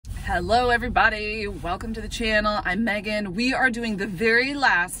Hello everybody, welcome to the channel. I'm Megan. We are doing the very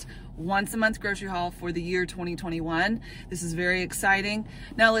last once a month grocery haul for the year 2021. This is very exciting.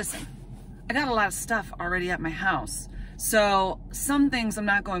 Now listen, I got a lot of stuff already at my house. So some things I'm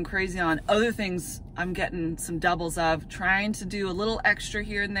not going crazy on, other things I'm getting some doubles of, trying to do a little extra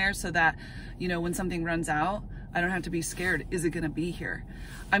here and there so that, you know, when something runs out, I don't have to be scared, is it gonna be here?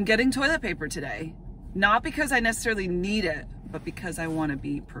 I'm getting toilet paper today, not because I necessarily need it, but because I want to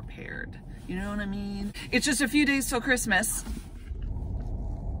be prepared. You know what I mean? It's just a few days till Christmas.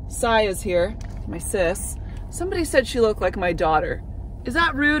 Saya's here, my sis. Somebody said she looked like my daughter. Is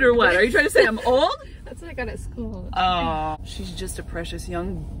that rude or what? Are you trying to say I'm old? That's what I got at school. Oh, she's just a precious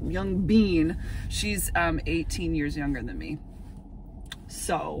young bean. She's 18 years younger than me.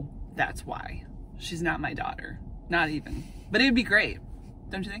 So that's why. She's not my daughter. Not even. But it'd be great.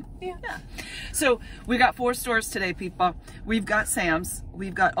 Don't you think? Yeah. So we got 4 stores today, people. We've got Sam's,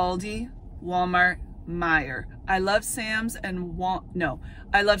 we've got Aldi, Walmart, Meijer. I love Sam's and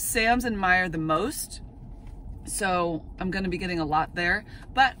Meijer the most. So I'm gonna be getting a lot there,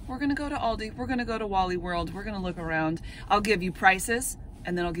 but we're gonna go to Aldi, we're gonna go to Wally World, we're gonna look around. I'll give you prices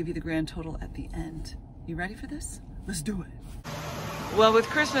and then I'll give you the grand total at the end. You ready for this? Let's do it. Well, with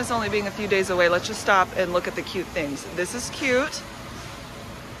Christmas only being a few days away, let's just stop and look at the cute things. This is cute.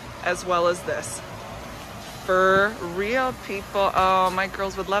 As well as this. For real, people. Oh, my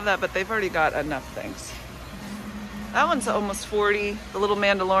girls would love that, but they've already got enough things. That one's almost 40. The little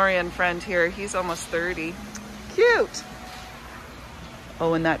Mandalorian friend here, he's almost 30. Cute.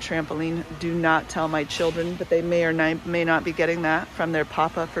 Oh, and that trampoline. Do not tell my children, but they may or may not be getting that from their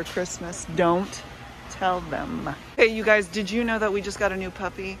papa for Christmas. Don't tell them. Hey, you guys, did you know that we just got a new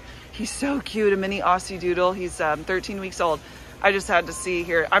puppy? He's so cute, a mini Aussie Doodle. He's 13 weeks old. I just had to see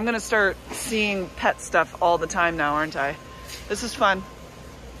here. I'm gonna start seeing pet stuff all the time now, aren't I? This is fun.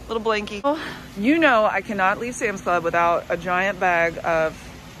 Little blankie. Oh, you know I cannot leave Sam's Club without a giant bag of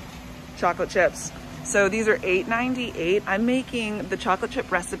chocolate chips. So these are $8.98. I'm making the chocolate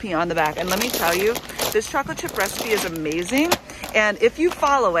chip recipe on the back. And let me tell you, this chocolate chip recipe is amazing. And if you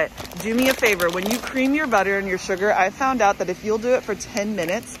follow it, do me a favor. When you cream your butter and your sugar, I found out that if you'll do it for 10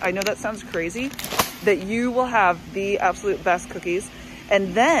 minutes, I know that sounds crazy, that you will have the absolute best cookies.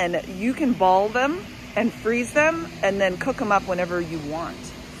 And then you can ball them and freeze them and then cook them up whenever you want.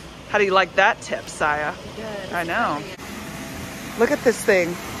 How do you like that tip, Saya? Good. I know. Look at this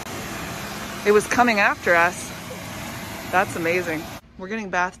thing. It was coming after us. That's amazing. We're getting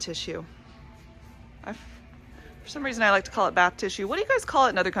bath tissue. For some reason I like to call it bath tissue. What do you guys call it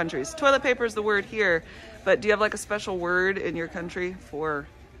in other countries? Toilet paper is the word here, but do you have like a special word in your country for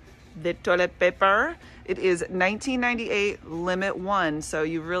the toilet paper? It is $19.98 limit 1, so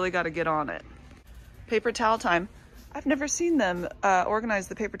you really got to get on it. Paper towel time. I've never seen them organize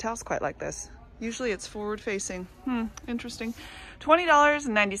the paper towels quite like this. Usually it's forward facing. Interesting.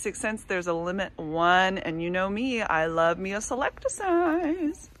 $20.96. There's a limit 1, and you know me, I love me a select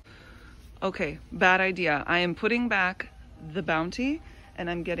size. Okay, bad idea. I am putting back the Bounty and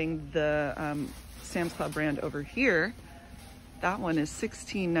I'm getting the Sam's Club brand over here. That one is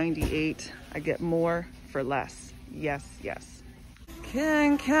 $16.98. I get more for less. Yes, yes.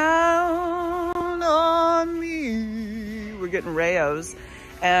 Can count on me. We're getting Rayos.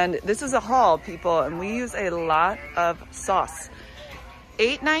 And this is a haul, people, and we use a lot of sauce.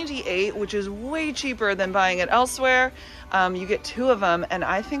 $8.98, which is way cheaper than buying it elsewhere. You get 2 of them, and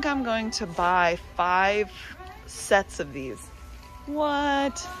I think I'm going to buy 5 sets of these.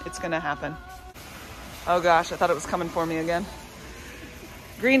 What? It's gonna happen. Oh gosh, I thought it was coming for me again.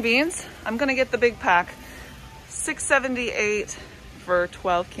 Green beans, I'm gonna get the big pack. $6.78 for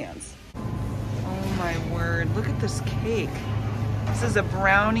 12 cans. Oh my word, look at this cake. This is a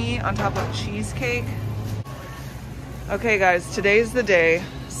brownie on top of cheesecake. Okay guys, today's the day.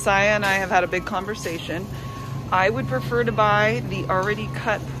 Saya and I have had a big conversation. I would prefer to buy the already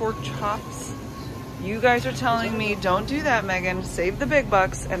cut pork chops. You guys are telling me, don't do that, Megan. Save the big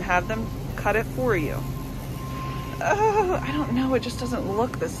bucks and have them cut it for you. Oh, I don't know, it just doesn't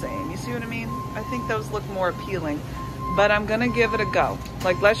look the same. You see what I mean? I think those look more appealing, but I'm gonna give it a go.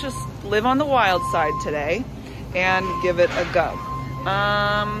 Like, let's just live on the wild side today and give it a go.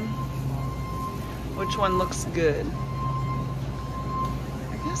 Which one looks good?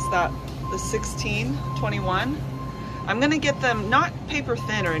 I guess that, the 16-21. I'm gonna get them not paper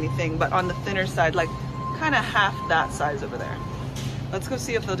thin or anything, but on the thinner side, like kind of half that size over there. Let's go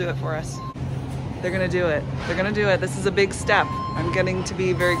see if they'll do it for us. They're gonna do it. They're gonna do it. This is a big step. I'm getting to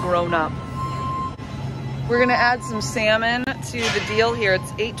be very grown up. We're gonna add some salmon to the deal here.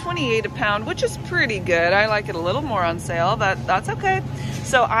 It's $8.28 a pound, which is pretty good. I like it a little more on sale, but that's okay.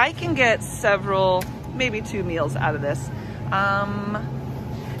 So I can get several, maybe 2 meals out of this.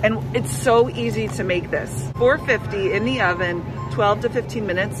 And it's so easy to make this. $4.50 in the oven, 12 to 15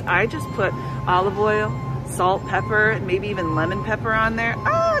 minutes. I just put olive oil, salt, pepper, and maybe even lemon pepper on there.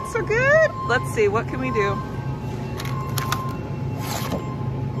 Oh, it's so good. Let's see, what can we do?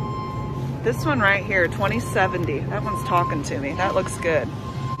 This one right here, 2070. That one's talking to me. That looks good.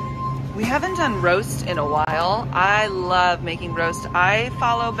 We haven't done roast in a while. I love making roast. I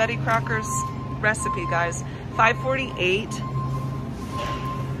follow Betty Crocker's recipe, guys. $5.48.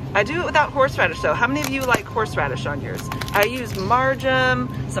 I do it without horseradish though. How many of you like horseradish on yours? I use marjoram,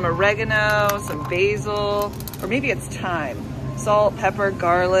 some oregano, some basil, or maybe it's thyme. Salt, pepper,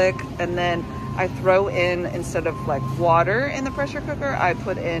 garlic, and then I throw in, instead of like water in the pressure cooker, I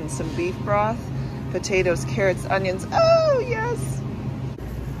put in some beef broth, potatoes, carrots, onions. Oh yes!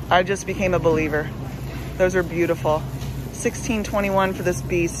 I just became a believer. Those are beautiful. $16.21 for this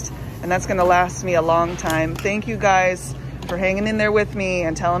beast, and that's gonna last me a long time. Thank you guys for hanging in there with me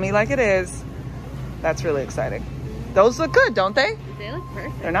and telling me like it is. That's really exciting. Those look good, don't they? They look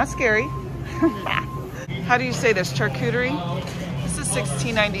perfect. They're not scary. How do you say this? Charcuterie? This is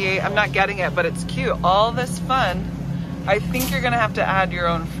 $16.98. I'm not getting it, but it's cute. All this fun. I think you're gonna have to add your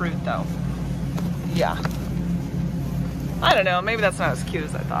own fruit though. Yeah. I don't know, maybe that's not as cute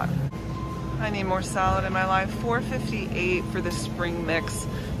as I thought. I need more salad in my life. $4.58 for the spring mix.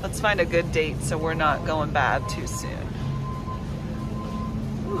 Let's find a good date so we're not going bad too soon.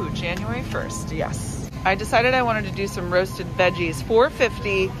 Ooh, January 1st, yes. I decided I wanted to do some roasted veggies.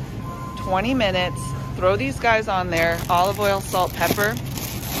 $4.50, 20 minutes. Throw these guys on there. Olive oil, salt, pepper.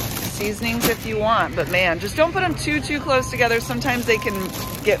 Seasonings if you want, but man, just don't put them too close together. Sometimes they can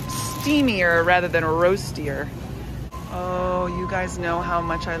get steamier rather than roastier. Oh, you guys know how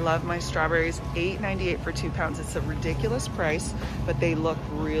much I love my strawberries. $8.98 for 2 pounds. It's a ridiculous price, but they look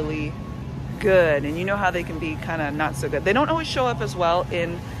really good. And you know how they can be kind of not so good. They don't always show up as well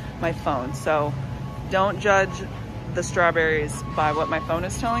in my phone, so don't judge the strawberries by what my phone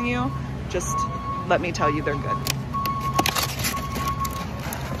is telling you. Just let me tell you they're good.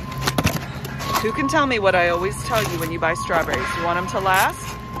 Who can tell me what I always tell you when you buy strawberries? You want them to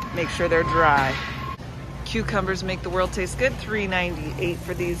last? Make sure they're dry. Cucumbers make the world taste good. $3.98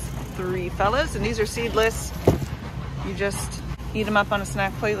 for these 3 fellas, and these are seedless. You just eat them up on a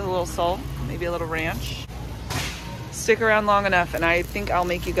snack plate with a little salt, maybe a little ranch. Stick around long enough and I think I'll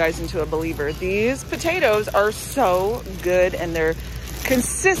make you guys into a believer. These potatoes are so good and they're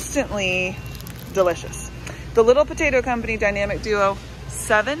consistently delicious. The Little Potato Company Dynamic Duo,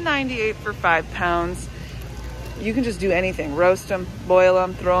 $7.98 for 5 pounds. You can just do anything. Roast them, boil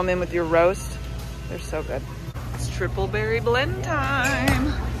them, throw them in with your roast. They're so good. It's triple berry blend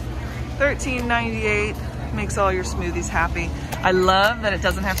time. $13.98. Makes all your smoothies happy. I love that it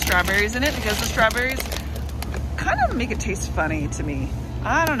doesn't have strawberries in it because the strawberries kind of make it taste funny to me.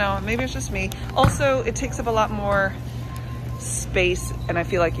 I don't know, maybe it's just me. Also, it takes up a lot more space and I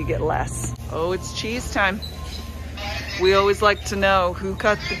feel like you get less. Oh, it's cheese time. We always like to know who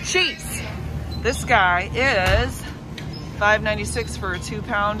cut the cheese. This guy is $5.96 for a 2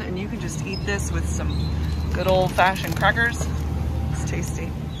 pound, and you can just eat this with some good old-fashioned crackers. It's tasty.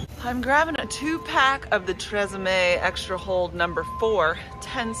 I'm grabbing a 2-pack of the Tresemme Extra Hold number 4,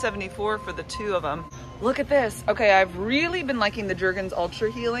 $10.74 for the 2 of them. Look at this. Okay, I've really been liking the Jergens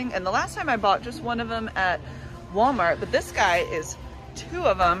Ultra Healing, and the last time I bought just one of them at Walmart, but this guy is 2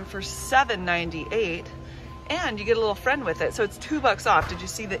 of them for $7.98, and you get a little friend with it, so it's $2 off. Did you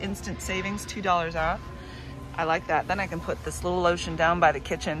see the instant savings, $2 off? I like that. Then I can put this little lotion down by the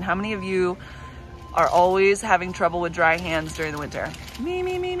kitchen. How many of you are always having trouble with dry hands during the winter? Me,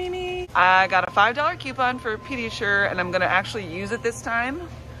 me, me, me, me. I got a $5 coupon for Pediasure, and I'm gonna actually use it this time.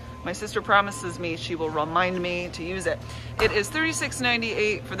 My sister promises me she will remind me to use it. It is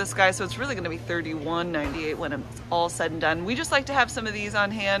 $36.98 for this guy, so it's really gonna be $31.98 when it's all said and done. We just like to have some of these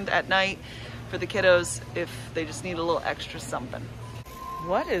on hand at night for the kiddos if they just need a little extra something.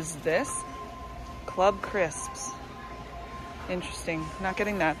 What is this? Club Crisps. Interesting. Not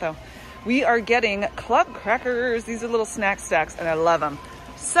getting that though. We are getting Club Crackers. These are little snack stacks and I love them.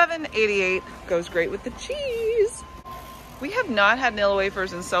 $7.88 goes great with the cheese. We have not had Nilla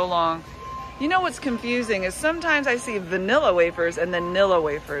wafers in so long. You know what's confusing is sometimes I see vanilla wafers and then Nilla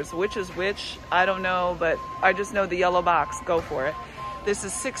wafers. Which is which? I don't know, but I just know the yellow box. Go for it. This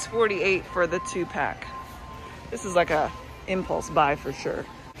is $6.48 for the 2-pack. This is like a impulse buy for sure.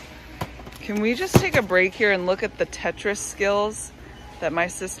 Can we just take a break here and look at the Tetris skills that my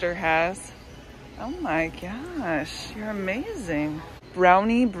sister has? Oh my gosh, you're amazing.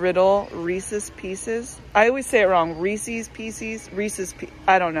 Brownie brittle Reese's Pieces. I always say it wrong. Reese's Pieces,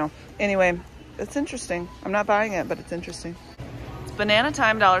 I don't know. Anyway, it's interesting. I'm not buying it, but it's interesting. It's banana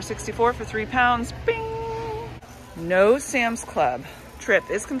time, $1.64 for 3 pounds. Bing! No Sam's Club trip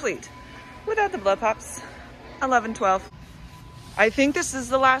is complete without the blood pops. 11.12. I think this is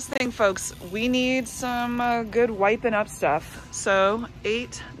the last thing, folks. We need some good wiping up stuff. So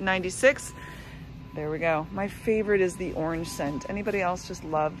 $8.96. There we go. My favorite is the orange scent. Anybody else just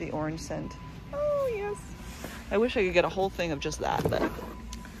love the orange scent? Oh, yes. I wish I could get a whole thing of just that, but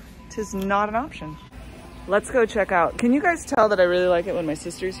it is not an option. Let's go check out. Can you guys tell that I really like it when my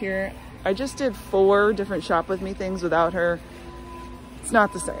sister's here? I just did 4 different shop with me things without her. It's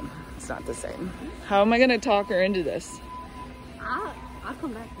not the same. It's not the same. How am I gonna talk her into this? I'll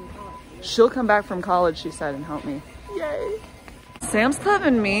come back from college. She'll come back from college, she said, and help me. Yay. Sam's Club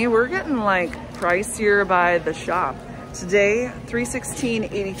and me, we're getting like pricier by the shop. Today,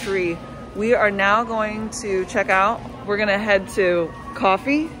 $316.83. We are now going to check out. We're gonna head to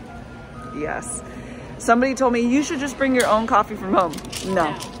coffee. Yes. Somebody told me you should just bring your own coffee from home.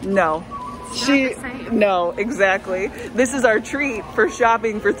 No. No, exactly. This is our treat for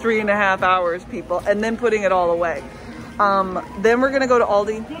shopping for 3.5 hours, people, and then putting it all away. Then we're gonna go to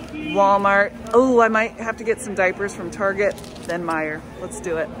Aldi, Walmart. Oh, I might have to get some diapers from Target, then Meijer. Let's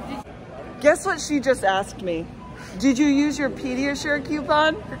do it. Guess what she just asked me? Did you use your Pediasure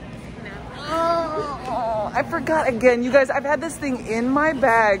coupon? No. Oh, I forgot again. You guys, I've had this thing in my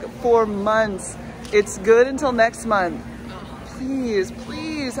bag for months. It's good until next month. Please,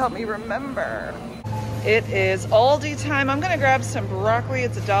 please help me remember. It is Aldi time. I'm gonna grab some broccoli.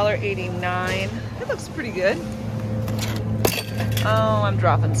 It's $1.89. It looks pretty good. Oh, I'm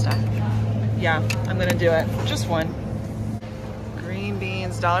dropping stuff. Yeah, I'm gonna do it. Just one. Green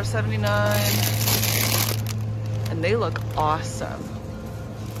beans, $1.79. And they look awesome.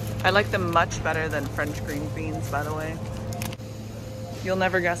 I like them much better than French green beans, by the way. You'll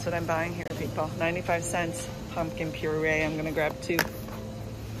never guess what I'm buying here, people. 95 cents pumpkin puree. I'm gonna grab 2.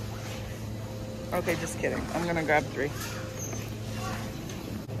 Okay, just kidding. I'm gonna grab 3.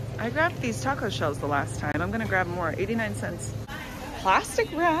 I grabbed these taco shells the last time. I'm gonna grab more, 89 cents.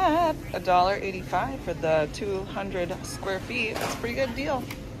 Plastic wrap, $1.85 for the 200 square feet. That's a pretty good deal.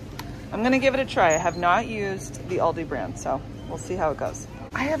 I'm gonna give it a try. I have not used the Aldi brand, so we'll see how it goes.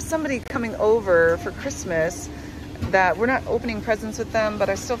 I have somebody coming over for Christmas that we're not opening presents with them, but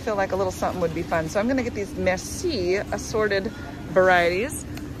I still feel like a little something would be fun. So I'm gonna get these Merci assorted varieties.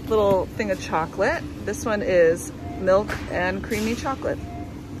 Little thing of chocolate. This one is milk and creamy chocolate.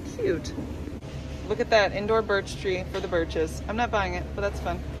 Cute. Look at that indoor birch tree for the birches. I'm not buying it, but that's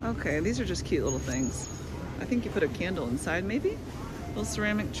fun. Okay, these are just cute little things. I think you put a candle inside, maybe? Little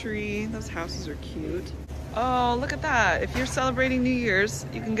ceramic tree. Those houses are cute. Oh, look at that. If you're celebrating New Year's,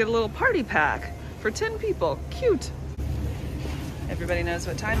 you can get a little party pack for 10 people. Cute. Everybody knows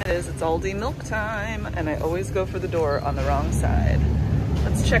what time it is. It's Aldi milk time, and I always go for the door on the wrong side.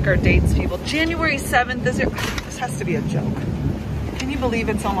 Let's check our dates, people. January 7th is this has to be a joke. Can you believe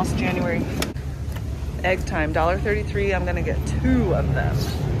it's almost January? Egg time, $1.33. I'm gonna get 2 of them.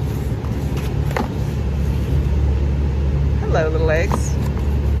 Hello, little eggs.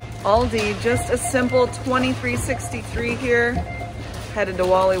 Aldi, just a simple $23.63 here. Headed to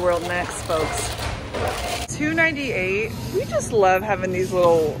Wally World next, folks. $2.98. We just love having these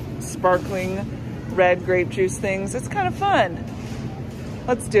little sparkling red grape juice things. It's kind of fun.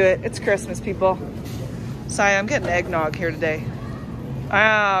 Let's do it. It's Christmas, people. Sorry, I'm getting eggnog here today.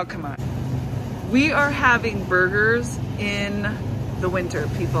 Oh, come on. We are having burgers in the winter,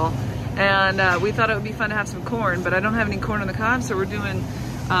 people. And we thought it would be fun to have some corn, but I don't have any corn on the cob, so we're doing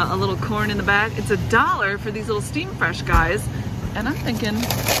a little corn in the bag. It's $1 for these little steam fresh guys. And I'm thinking,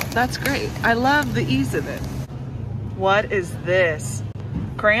 that's great. I love the ease of it. What is this?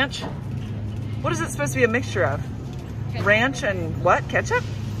 Cranch? What is it supposed to be a mixture of? Ranch and what? Ketchup?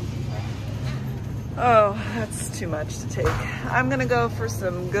 Oh, that's too much to take. I'm gonna go for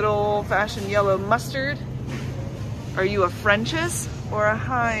some good old-fashioned yellow mustard. Are you a French's or a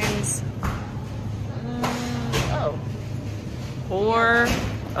Heinz? Oh, for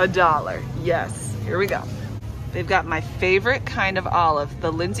 $1. Yes, here we go. They've got my favorite kind of olive,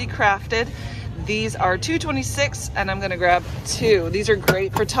 the Lindsay Crafted. These are $2.26, and I'm gonna grab 2. These are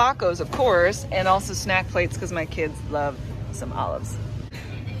great for tacos, of course, and also snack plates because my kids love some olives.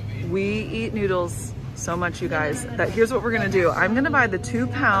 We eat noodles so much, you guys, that here's what we're gonna do. I'm gonna buy the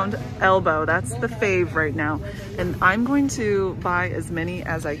 2-pound elbow. That's the fave right now. And I'm going to buy as many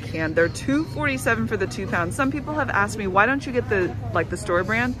as I can. They're $2.47 for the 2 pounds. Some people have asked me, why don't you get the store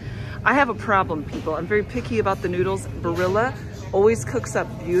brand? I have a problem, people. I'm very picky about the noodles. Barilla always cooks up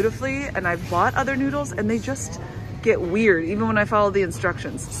beautifully, and I've bought other noodles and they just get weird even when I follow the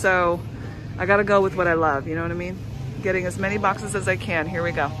instructions. So I gotta go with what I love, you know what I mean? Getting as many boxes as I can. Here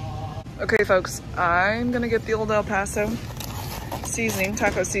we go. Okay, folks, I'm gonna get the old El Paso seasoning,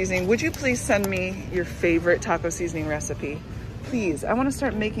 taco seasoning. Would you please send me your favorite taco seasoning recipe? Please, I wanna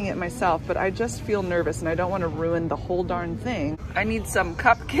start making it myself, but I just feel nervous and I don't wanna ruin the whole darn thing. I need some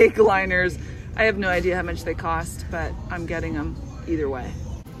cupcake liners. I have no idea how much they cost, but I'm getting them either way.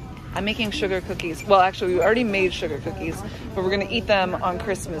 I'm making sugar cookies. Well, actually, we already made sugar cookies, but we're gonna eat them on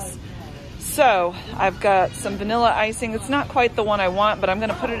Christmas. So I've got some vanilla icing. It's not quite the one I want, but I'm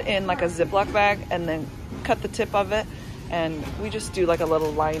gonna put it in like a Ziploc bag and then cut the tip of it. And we just do like a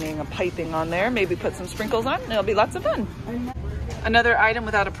little lining, a piping on there. Maybe put some sprinkles on, and it'll be lots of fun. Another item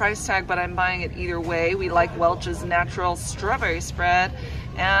without a price tag, but I'm buying it either way. We like Welch's Natural Strawberry Spread,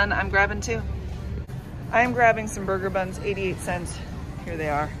 and I'm grabbing two. I am grabbing some burger buns, 88 cents. Here they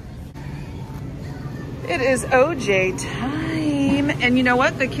are. It is OJ time. And you know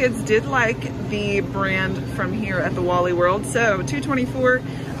what? The kids did like the brand from here at the Wally World. So $2.24,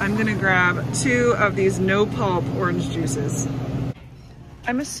 I'm gonna grab 2 of these no pulp orange juices.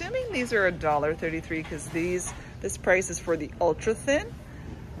 I'm assuming these are $1.33 because this price is for the ultra thin,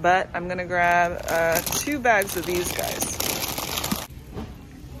 but I'm gonna grab 2 bags of these guys.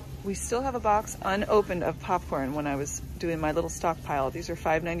 We still have a box unopened of popcorn when I was doing my little stockpile. These are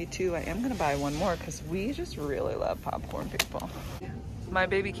 $5.92. I am gonna buy one more because we just really love popcorn, people. My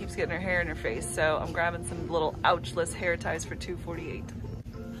baby keeps getting her hair in her face, so I'm grabbing some little ouchless hair ties for $2.48.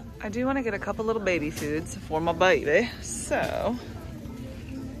 I do wanna get a couple little baby foods for my baby, so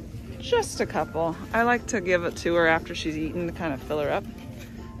just a couple. I like to give it to her after she's eaten to kind of fill her up.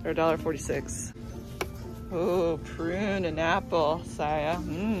 They're $1.46. Oh, prune and apple, Saya.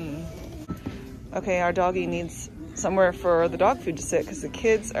 Okay, our doggy needs somewhere for the dog food to sit because the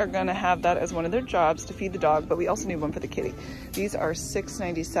kids are gonna have that as one of their jobs to feed the dog, but we also need one for the kitty. These are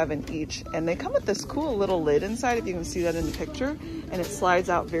 $6.97 each, and they come with this cool little lid inside, if you can see that in the picture, and it slides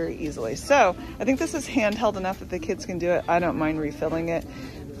out very easily. So I think this is handheld enough that the kids can do it. I don't mind refilling it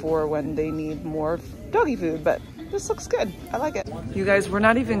for when they need more doggy food, but this looks good. I like it. You guys, we're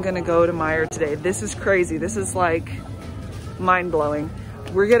not even gonna go to Meijer today. This is crazy. This is like mind-blowing.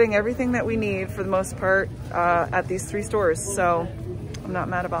 We're getting everything that we need for the most part at these 3 stores, so I'm not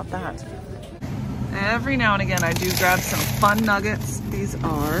mad about that. Every now and again, I do grab some fun nuggets. These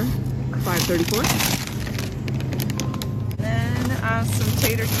are $5.34. Then some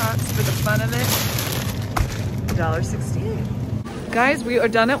tater tots for the fun of it, $1.68. Guys, we are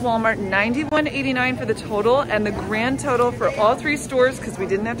done at Walmart, $91.89 for the total, and the grand total for all 3 stores, because we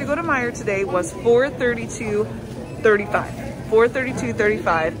didn't have to go to Meijer today, was $432.35.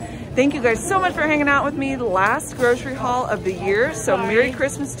 $432.35. Thank you guys so much for hanging out with me. Last grocery haul of the year. So Merry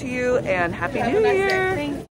Christmas to you and Happy New Year.